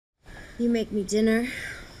You make me dinner.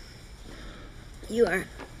 You are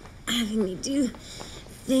having me do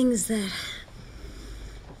things that...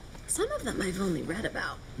 Some of them I've only read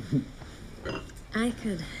about. I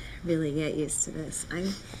could really get used to this. I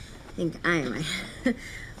think I am.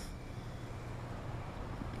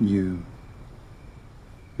 You...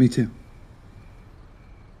 Me too.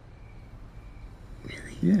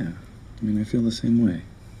 Really? Yeah. I mean, I feel the same way.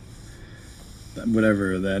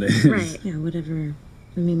 Whatever that is. Right. Yeah, whatever.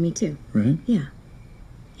 I mean, me too. Right? Yeah.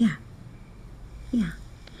 Yeah. Yeah.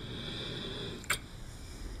 Do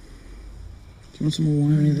you want some more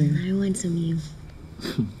wine or anything? I want some you.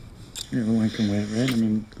 Yeah, the wine can wait, right? I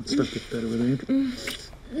mean, stuff gets better with age.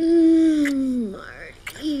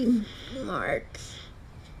 Marky.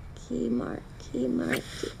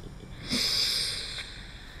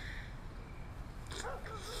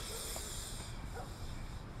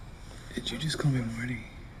 Did you just call me Marty?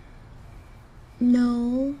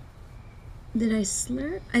 No. Did I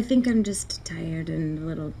slur? I think I'm just tired and a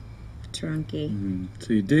little drunky.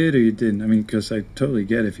 So you did or you didn't? I mean, because I totally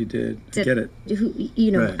get if you did. I get it.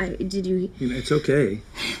 You know, Right. did you... It's okay.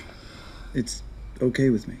 It's okay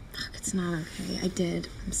with me. Fuck, it's not okay. I did.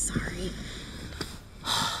 I'm sorry.